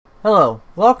Hello,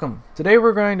 welcome. Today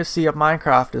we're going to see if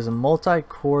Minecraft is a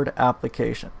multi-cored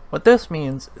application. What this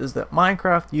means is that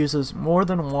Minecraft uses more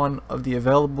than one of the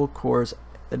available cores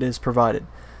that is provided.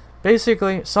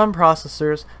 Basically, some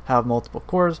processors have multiple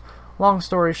cores. Long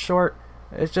story short,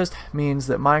 it just means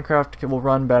that Minecraft will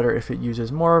run better if it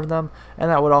uses more of them,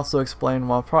 and that would also explain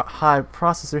why high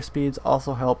processor speeds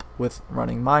also help with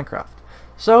running Minecraft.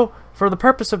 So, for the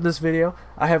purpose of this video,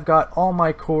 I have got all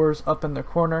my cores up in the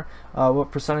corner,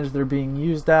 what percentage they're being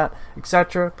used at,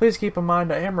 etc. Please keep in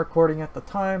mind I am recording at the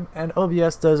time, and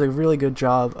OBS does a really good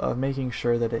job of making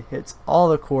sure that it hits all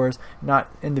the cores,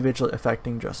 not individually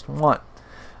affecting just one.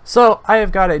 So, I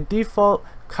have got a default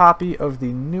copy of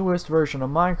the newest version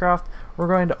of Minecraft. We're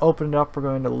going to open it up, we're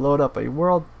going to load up a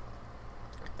world,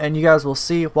 and you guys will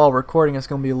see while recording it's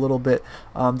going to be a little bit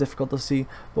difficult to see,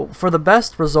 but for the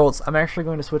best results I'm actually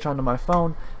going to switch onto my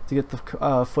phone to get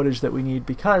the footage that we need,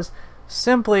 because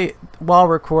simply while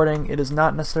recording it is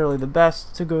not necessarily the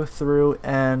best to go through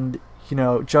and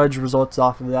judge results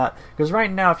off of that, because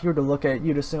right now if you were to look at it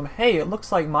you'd assume, hey, it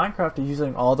looks like Minecraft is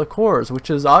using all the cores,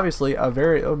 which is obviously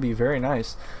it would be very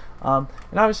nice. And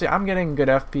obviously I'm getting good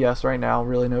FPS right now,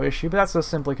 really no issue, but that's just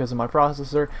simply because of my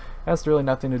processor. That's really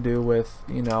nothing to do with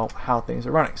how things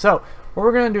are running. So what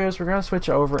we're going to do is we're going to switch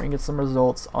over and get some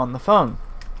results on the phone.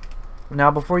 Now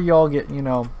before you all get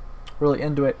really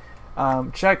into it,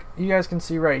 you guys can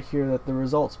see right here that the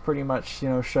results pretty much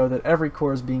show that every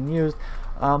core is being used.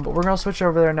 But we're going to switch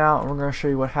over there now, and we're going to show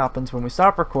you what happens when we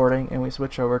stop recording and we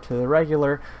switch over to the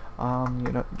regular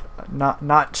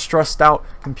not stressed out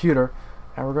computer.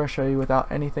 And we're going to show you without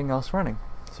anything else running.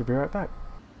 So be right back.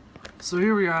 So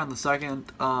here we are on the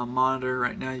second monitor.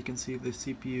 Right now you can see the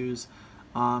CPUs.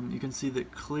 You can see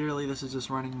that clearly this is just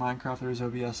running Minecraft. There's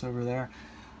OBS over there.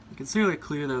 You can see really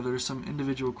clear that there's some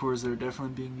individual cores that are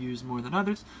definitely being used more than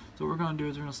others. So what we're going to do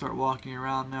is we're going to start walking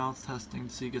around now, testing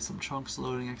to see, get some chunks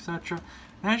loading, etc.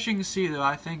 And as you can see though,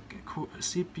 I think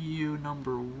CPU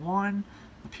number 1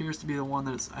 appears to be the one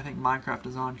that I think Minecraft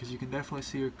is on, because you can definitely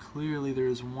see here clearly there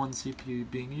is one CPU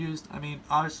being used. I mean,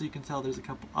 obviously you can tell there's a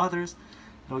couple others,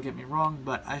 don't get me wrong,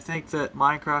 but I think that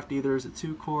Minecraft either is a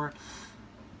 2-core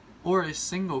or a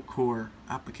single core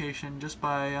application, just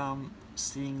by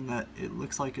seeing that it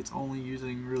looks like it's only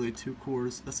using really 2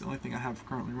 cores. That's the only thing I have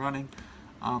currently running.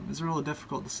 It's really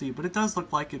difficult to see, but it does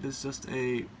look like it is just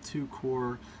a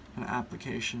 2-core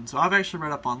application. So I've actually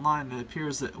read up online that it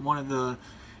appears that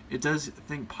it does, I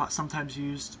think, sometimes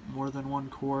used more than 1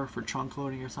 core for chunk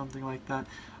loading or something like that.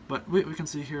 But what we can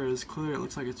see here is clear. It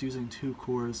looks like it's using 2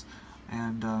 cores,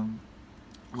 and a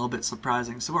little bit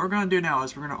surprising. So what we're going to do now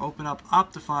is we're going to open up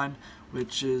Optifine,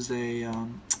 which is a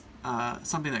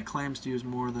something that claims to use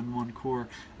more than 1 core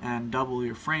and double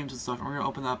your frames and stuff. And we're going to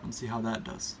open that up and see how that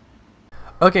does.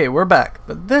 Okay, we're back,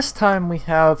 but this time we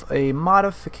have a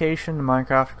modification in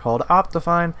Minecraft called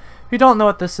Optifine. If you don't know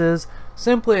what this is,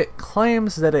 simply it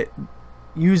claims that it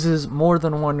uses more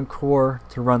than 1 core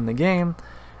to run the game,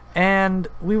 and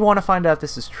we want to find out if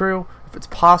this is true, if it's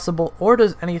possible, or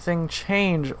does anything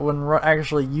change when we're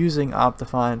actually using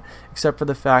Optifine, except for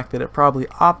the fact that it probably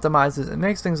optimizes and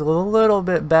makes things a little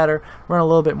bit better, run a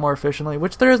little bit more efficiently,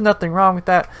 which there is nothing wrong with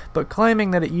that, but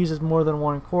claiming that it uses more than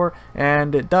 1 core,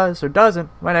 and it does or doesn't,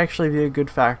 might actually be a good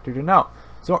factor to know.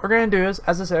 So what we're going to do is,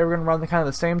 as I said, we're going to run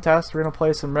the same test. We're going to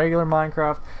play some regular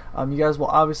Minecraft. You guys will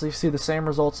obviously see the same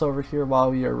results over here while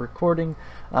we are recording,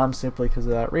 simply because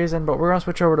of that reason. But we're going to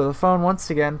switch over to the phone once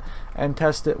again and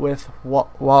test it with,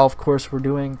 while of course we're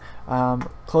doing,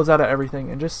 close out of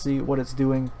everything and just see what it's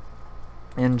doing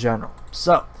in general.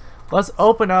 So let's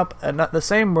open up the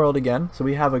same world again, so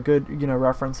we have a good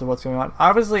reference of what's going on.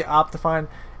 Obviously Optifine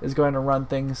is going to run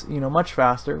things much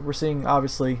faster. We're seeing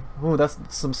obviously, ooh, that's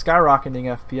some skyrocketing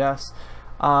FPS.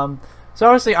 So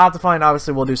obviously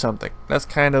Optifine will do something. That's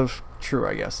kind of true,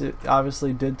 I guess. It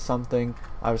obviously did something.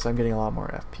 Obviously I'm getting a lot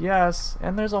more FPS,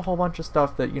 and there's a whole bunch of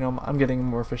stuff that I'm getting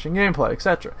more efficient gameplay,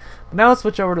 etc. But now let's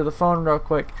switch over to the phone real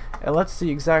quick and let's see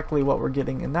exactly what we're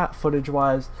getting in that footage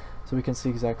wise, so we can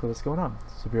see exactly what's going on.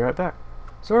 So be right back.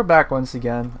 So we're back once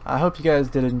again. I hope you guys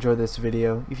did enjoy this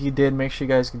video. If you did, make sure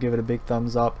you guys could give it a big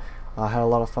thumbs up. I had a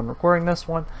lot of fun recording this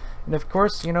one. And of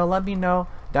course, let me know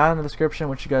down in the description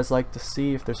what you guys like to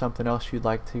see. If there's something else you'd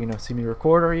like to see me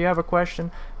record, or you have a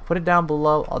question, put it down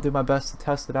below. I'll do my best to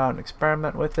test it out and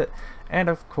experiment with it. And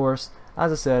of course,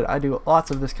 as I said, I do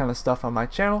lots of this kind of stuff on my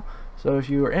channel. So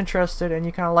if you are interested and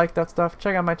you kind of like that stuff,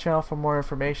 check out my channel for more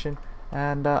information.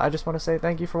 And I just want to say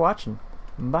thank you for watching.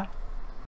 Bye.